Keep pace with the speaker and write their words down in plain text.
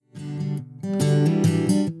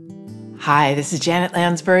Hi, this is Janet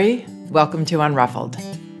Lansbury. Welcome to Unruffled.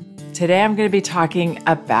 Today I'm going to be talking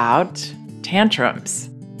about tantrums.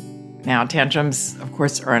 Now, tantrums, of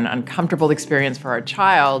course, are an uncomfortable experience for our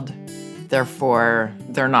child. Therefore,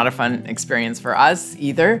 they're not a fun experience for us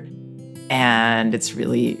either. And it's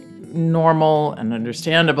really normal and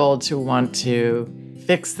understandable to want to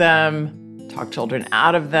fix them, talk children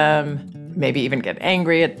out of them, maybe even get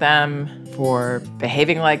angry at them for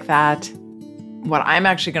behaving like that. What I'm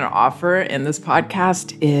actually going to offer in this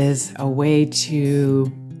podcast is a way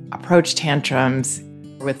to approach tantrums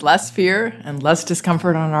with less fear and less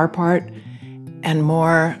discomfort on our part and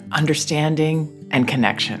more understanding and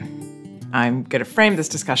connection. I'm going to frame this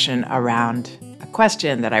discussion around a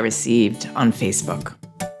question that I received on Facebook.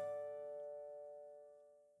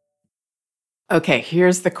 Okay,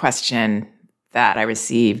 here's the question that I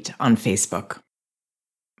received on Facebook.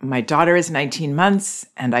 My daughter is 19 months,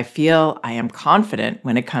 and I feel I am confident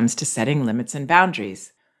when it comes to setting limits and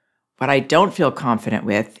boundaries. What I don't feel confident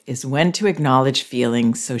with is when to acknowledge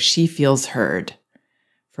feelings so she feels heard.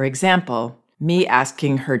 For example, me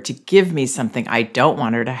asking her to give me something I don't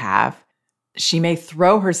want her to have. She may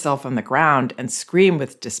throw herself on the ground and scream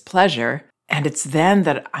with displeasure, and it's then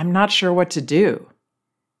that I'm not sure what to do.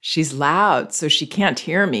 She's loud, so she can't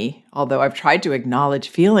hear me, although I've tried to acknowledge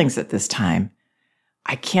feelings at this time.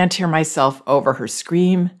 I can't hear myself over her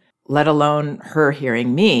scream, let alone her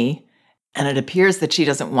hearing me, and it appears that she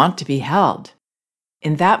doesn't want to be held.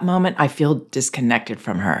 In that moment, I feel disconnected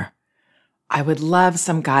from her. I would love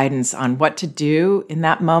some guidance on what to do in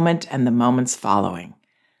that moment and the moments following.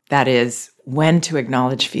 That is, when to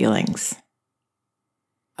acknowledge feelings.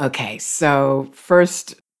 Okay, so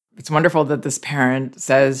first, it's wonderful that this parent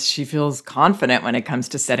says she feels confident when it comes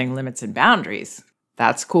to setting limits and boundaries.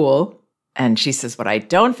 That's cool. And she says, what I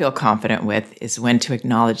don't feel confident with is when to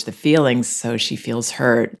acknowledge the feelings so she feels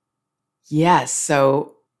heard. Yes,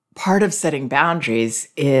 so part of setting boundaries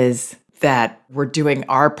is that we're doing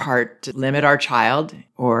our part to limit our child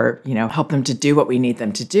or, help them to do what we need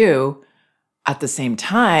them to do. At the same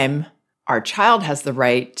time, our child has the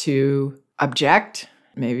right to object,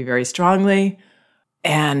 maybe very strongly.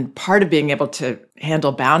 And part of being able to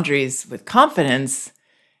handle boundaries with confidence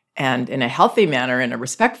and in a healthy manner, in a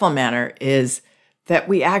respectful manner, is that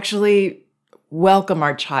we actually welcome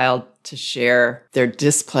our child to share their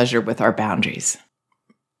displeasure with our boundaries.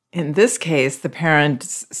 In this case, the parent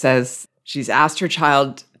says she's asked her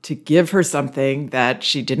child to give her something that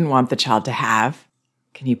she didn't want the child to have.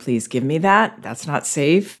 Can you please give me that? That's not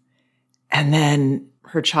safe. And then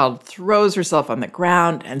her child throws herself on the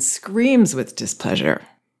ground and screams with displeasure.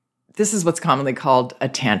 This is what's commonly called a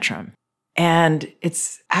tantrum. And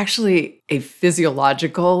it's actually a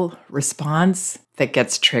physiological response that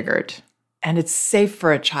gets triggered. And it's safe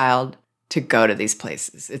for a child to go to these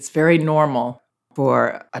places. It's very normal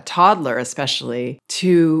for a toddler, especially,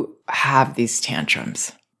 to have these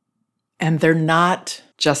tantrums. And they're not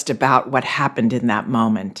just about what happened in that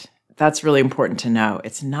moment. That's really important to know.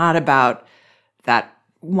 It's not about that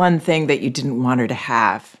one thing that you didn't want her to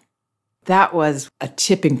have. That was a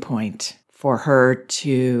tipping point for her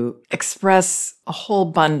to express a whole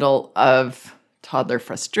bundle of toddler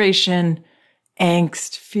frustration,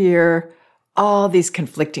 angst, fear, all these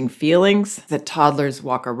conflicting feelings that toddlers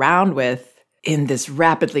walk around with in this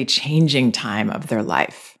rapidly changing time of their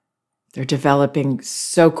life. They're developing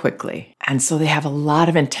so quickly, and so they have a lot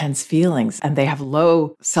of intense feelings, and they have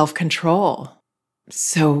low self-control.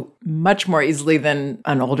 So much more easily than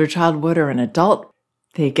an older child would or an adult,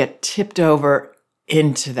 they get tipped over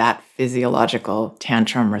into that physiological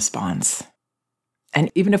tantrum response. And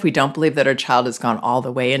even if we don't believe that our child has gone all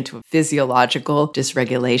the way into a physiological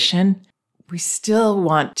dysregulation, we still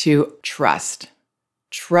want to trust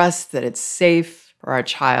that it's safe for our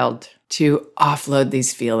child to offload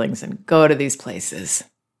these feelings and go to these places.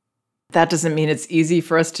 That doesn't mean it's easy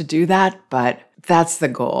for us to do that, but that's the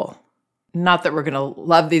goal. Not that we're going to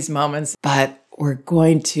love these moments, but we're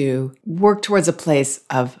going to work towards a place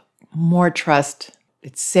of more trust.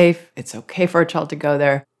 It's safe. It's okay for our child to go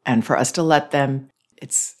there. And for us to let them,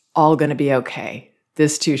 it's all going to be okay.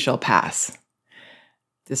 This too shall pass.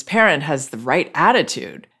 This parent has the right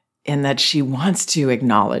attitude in that she wants to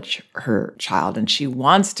acknowledge her child and she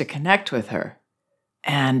wants to connect with her.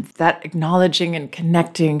 And that acknowledging and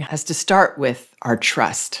connecting has to start with our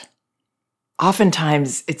trust.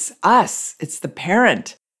 Oftentimes, it's us, it's the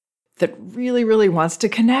parent that really, really wants to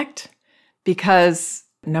connect because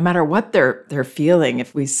no matter what they're feeling,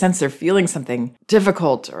 if we sense they're feeling something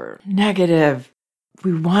difficult or negative,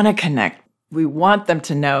 we want to connect. We want them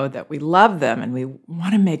to know that we love them and we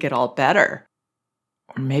want to make it all better.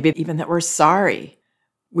 Or maybe even that we're sorry.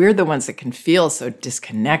 We're the ones that can feel so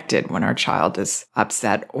disconnected when our child is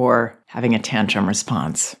upset or having a tantrum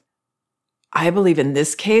response. I believe in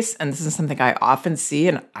this case, and this is something I often see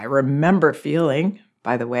and I remember feeling,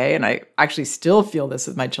 by the way, and I actually still feel this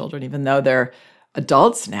with my children, even though they're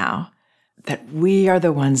adults now, that we are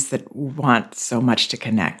the ones that want so much to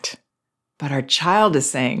connect. But our child is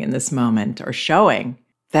saying in this moment or showing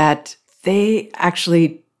that they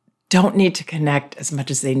actually don't need to connect as much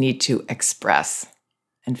as they need to express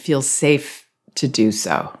and feel safe to do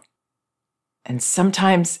so. And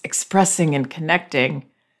sometimes expressing and connecting,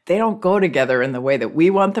 they don't go together in the way that we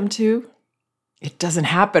want them to. It doesn't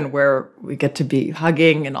happen where we get to be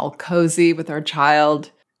hugging and all cozy with our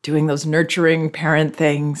child, doing those nurturing parent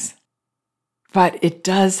things. But it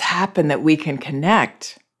does happen that we can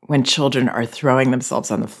connect when children are throwing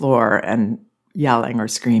themselves on the floor and yelling or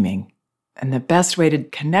screaming. And the best way to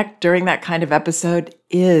connect during that kind of episode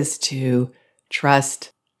is to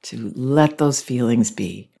trust, to let those feelings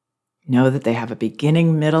be. Know that they have a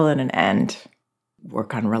beginning, middle, and an end.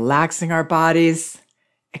 Work on relaxing our bodies,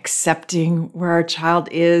 accepting where our child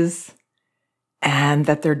is, and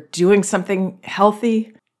that they're doing something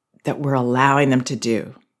healthy that we're allowing them to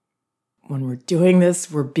do. When we're doing this,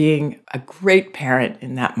 we're being a great parent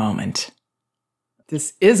in that moment.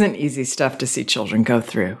 This isn't easy stuff to see children go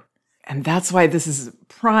through. And that's why this is a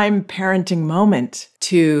prime parenting moment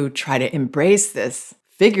to try to embrace this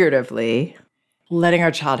figuratively, letting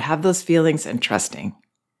our child have those feelings and trusting.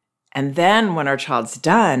 And then when our child's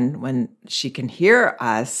done, when she can hear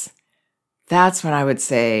us, that's when I would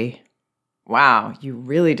say, wow, you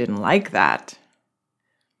really didn't like that.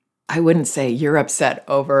 I wouldn't say you're upset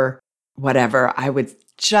over whatever. I would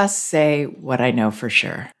just say what I know for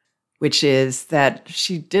sure, which is that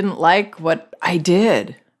she didn't like what I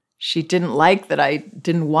did. She didn't like that I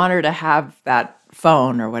didn't want her to have that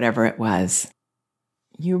phone or whatever it was.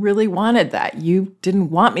 You really wanted that. You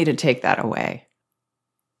didn't want me to take that away.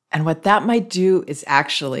 And what that might do is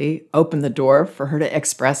actually open the door for her to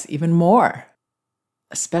express even more,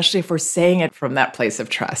 especially if we're saying it from that place of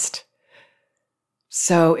trust.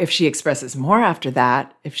 So if she expresses more after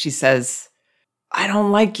that, if she says, I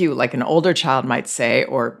don't like you, like an older child might say,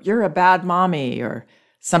 or you're a bad mommy, or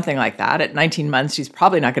something like that. At 19 months, she's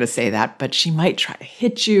probably not going to say that, but she might try to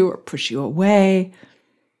hit you or push you away.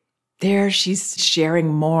 There, she's sharing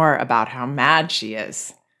more about how mad she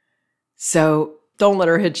is. So don't let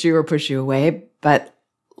her hit you or push you away, but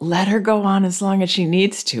let her go on as long as she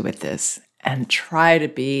needs to with this and try to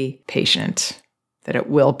be patient, that it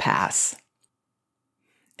will pass.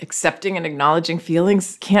 Accepting and acknowledging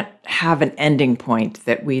feelings can't have an ending point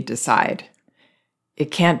that we decide. It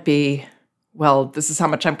can't be, well, this is how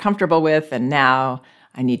much I'm comfortable with, and now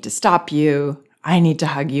I need to stop you, I need to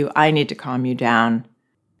hug you, I need to calm you down.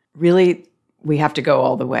 Really, we have to go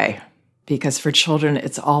all the way, because for children,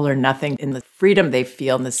 it's all or nothing in the freedom they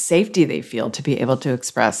feel and the safety they feel to be able to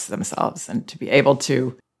express themselves and to be able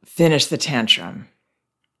to finish the tantrum.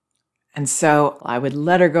 And so I would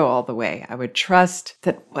let her go all the way. I would trust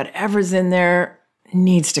that whatever's in there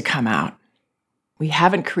needs to come out. We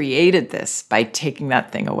haven't created this by taking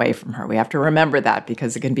that thing away from her. We have to remember that,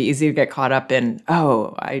 because it can be easy to get caught up in,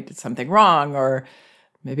 oh, I did something wrong, or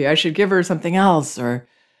maybe I should give her something else, or,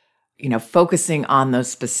 focusing on those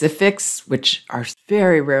specifics, which are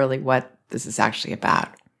very rarely what this is actually about,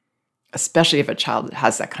 especially if a child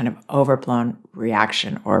has that kind of overblown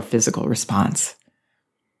reaction or physical response.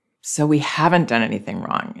 So we haven't done anything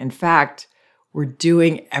wrong. In fact, we're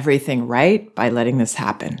doing everything right by letting this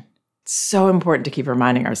happen. It's so important to keep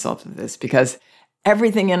reminding ourselves of this, because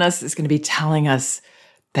everything in us is going to be telling us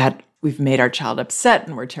that we've made our child upset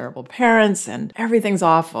and we're terrible parents and everything's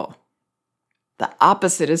awful. The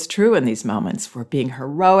opposite is true in these moments. We're being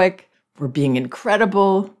heroic, we're being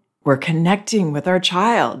incredible, we're connecting with our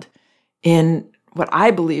child in what I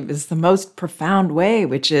believe is the most profound way,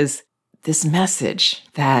 which is this message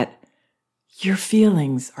that your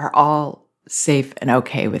feelings are all safe and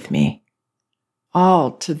okay with me.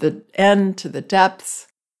 All to the end, to the depths,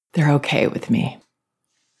 they're okay with me.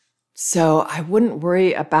 So I wouldn't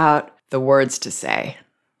worry about the words to say,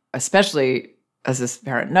 especially as this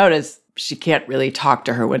parent noticed, she can't really talk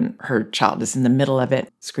to her when her child is in the middle of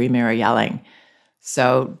it, screaming or yelling.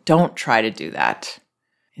 So don't try to do that.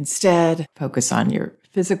 Instead, focus on your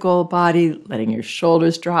physical body, letting your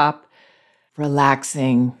shoulders drop,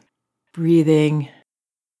 relaxing, breathing.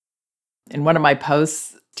 In one of my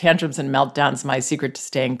posts, Tantrums and Meltdowns, My Secret to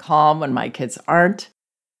Staying Calm When My Kids Aren't.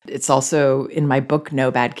 It's also in my book,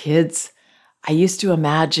 No Bad Kids. I used to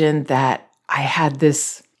imagine that I had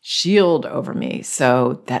this shield over me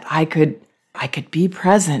so that I could be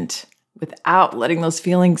present without letting those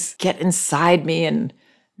feelings get inside me and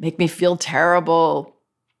make me feel terrible.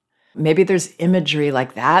 Maybe there's imagery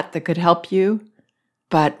like that that could help you,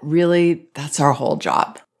 but really, that's our whole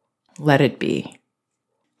job. Let it be.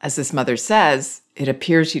 As this mother says, it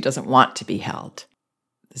appears she doesn't want to be held.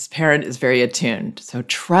 This parent is very attuned, so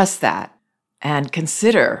trust that and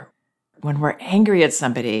consider when we're angry at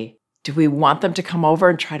somebody, do we want them to come over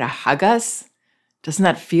and try to hug us? Doesn't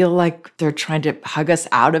that feel like they're trying to hug us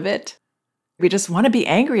out of it? We just want to be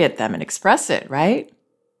angry at them and express it, right?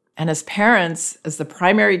 And as parents, as the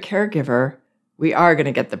primary caregiver, we are going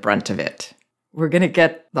to get the brunt of it. We're going to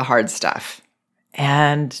get the hard stuff.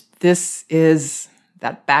 And this is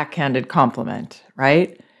that backhanded compliment,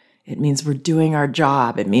 right? It means we're doing our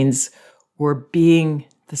job. It means we're being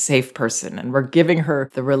the safe person and we're giving her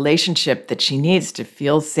the relationship that she needs to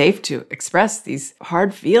feel safe to express these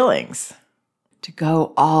hard feelings, to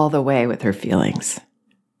go all the way with her feelings.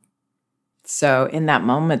 So in that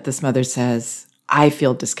moment, this mother says, I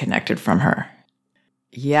feel disconnected from her.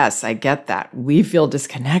 Yes, I get that. We feel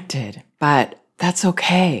disconnected, but that's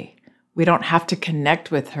okay. We don't have to connect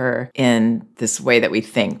with her in this way that we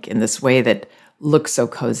think, in this way that looks so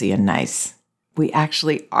cozy and nice. We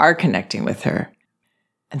actually are connecting with her.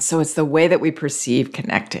 And so it's the way that we perceive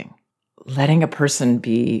connecting, letting a person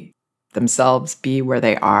be themselves, be where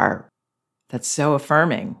they are. That's so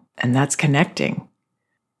affirming, and that's connecting.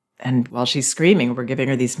 And while she's screaming, we're giving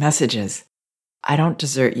her these messages. I don't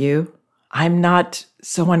desert you. I'm not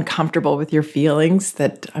so uncomfortable with your feelings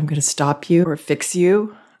that I'm going to stop you or fix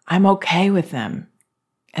you. I'm okay with them.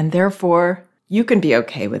 And therefore, you can be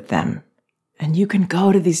okay with them. And you can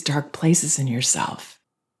go to these dark places in yourself.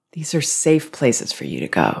 These are safe places for you to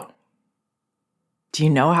go. Do you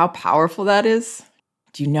know how powerful that is?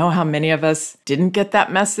 Do you know how many of us didn't get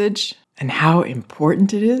that message and how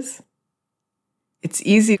important it is? It's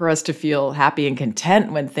easy for us to feel happy and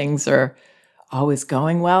content when things are always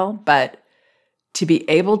going well, but to be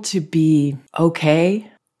able to be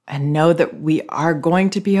okay and know that we are going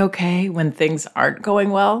to be okay when things aren't going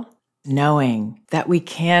well, knowing that we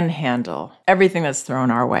can handle everything that's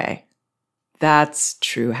thrown our way, that's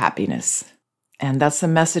true happiness. And that's the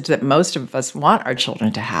message that most of us want our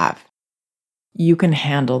children to have. You can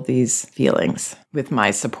handle these feelings with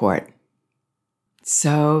my support.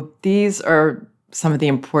 So these are some of the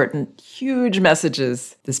important, huge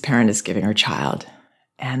messages this parent is giving her child.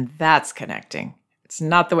 And that's connecting. It's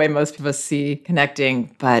not the way most of us see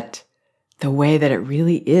connecting, but the way that it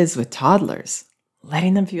really is with toddlers,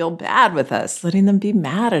 letting them feel bad with us, letting them be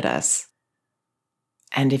mad at us.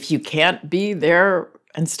 And if you can't be there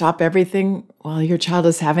and stop everything while your child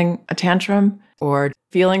is having a tantrum or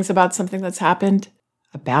feelings about something that's happened,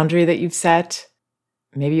 a boundary that you've set,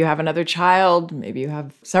 maybe you have another child, maybe you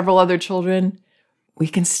have several other children, we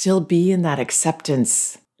can still be in that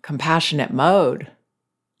acceptance, compassionate mode,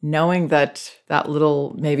 knowing that that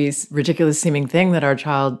little, maybe ridiculous seeming thing that our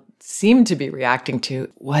child seemed to be reacting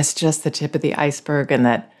to was just the tip of the iceberg and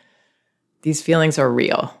that these feelings are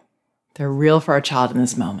real. They're real for our child in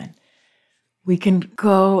this moment. We can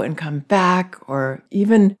go and come back or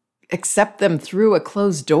even accept them through a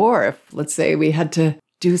closed door. If, let's say, we had to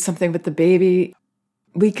do something with the baby,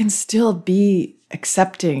 we can still be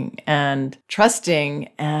accepting and trusting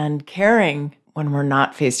and caring when we're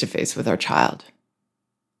not face-to-face with our child.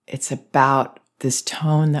 It's about this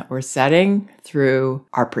tone that we're setting through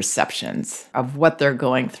our perceptions of what they're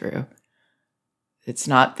going through. It's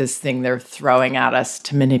not this thing they're throwing at us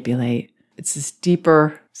to manipulate. It's this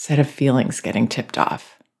deeper set of feelings getting tipped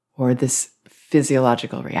off, or this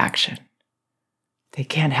physiological reaction. They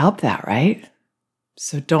can't help that, right?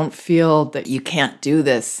 So don't feel that you can't do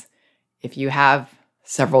this if you have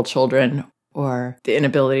several children or the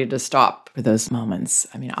inability to stop for those moments.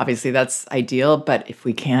 I mean, obviously that's ideal, but if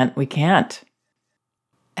we can't, we can't.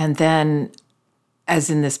 And then, as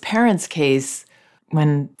in this parent's case,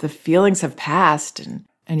 when the feelings have passed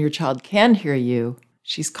and your child can hear you,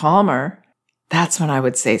 she's calmer, that's when I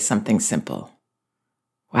would say something simple.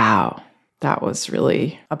 Wow, that was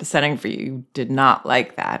really upsetting for you. You did not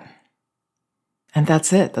like that. And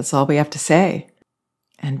that's it. That's all we have to say.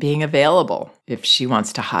 And being available if she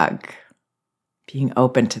wants to hug. Being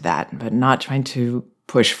open to that, but not trying to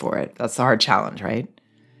push for it. That's the hard challenge, right?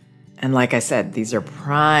 And like I said, these are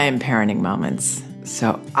prime parenting moments.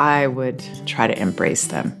 So I would try to embrace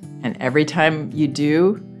them. And every time you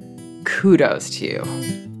do, kudos to you.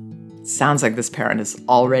 It sounds like this parent is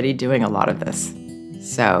already doing a lot of this.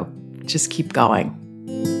 So just keep going.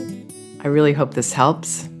 I really hope this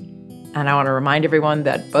helps. And I want to remind everyone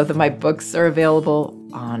that both of my books are available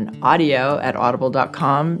on audio at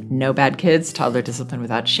audible.com, No Bad Kids, Toddler Discipline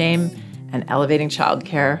Without Shame, and Elevating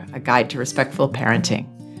Childcare, A Guide to Respectful Parenting.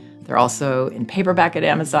 They're also in paperback at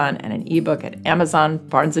Amazon and an ebook at Amazon,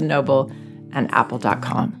 Barnes & Noble, and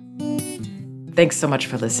Apple.com. Thanks so much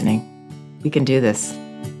for listening. We can do this.